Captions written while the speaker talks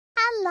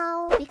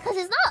Hello. Because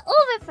it's not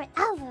over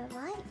forever,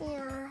 right?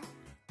 Yeah.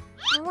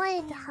 I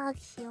wanted to hug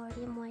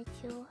Shiori more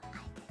too. I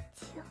did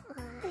too.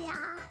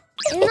 Yeah.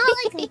 It's not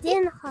like I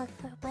didn't hug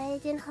her, but I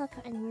didn't hug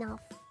her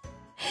enough.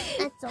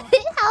 That's all.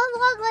 How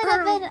long would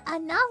have been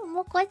enough,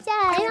 Moco-chan?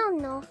 I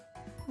don't know.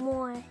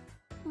 More.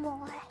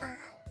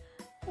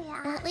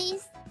 Yeah. At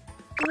least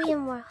 3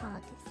 more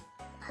hugs.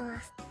 3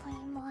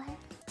 more.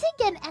 To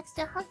get an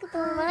extra hug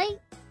though, right?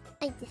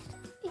 I did.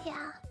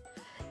 Yeah.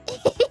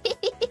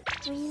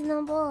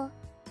 Reasonable.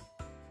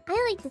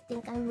 I like to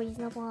think I'm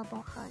reasonable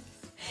about hugs.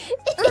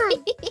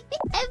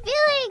 I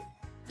feel like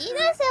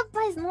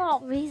Ina-senpai's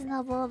not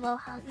reasonable about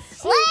hugs.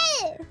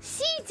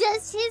 She's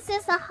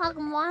just a hug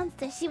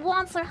monster. She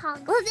wants her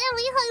hugs. Well, then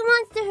we hug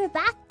monster her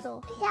back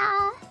though.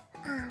 Yeah.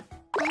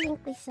 I think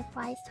we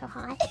surprised her.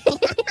 Hi.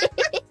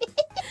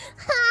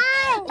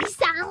 Hi. You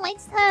sound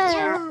like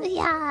her.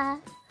 Yeah.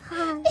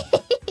 Hi.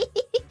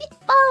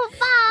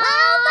 Bye-bye.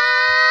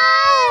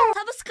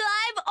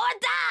 Subscribe or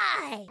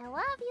die! I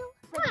love you.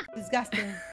 Disgusting.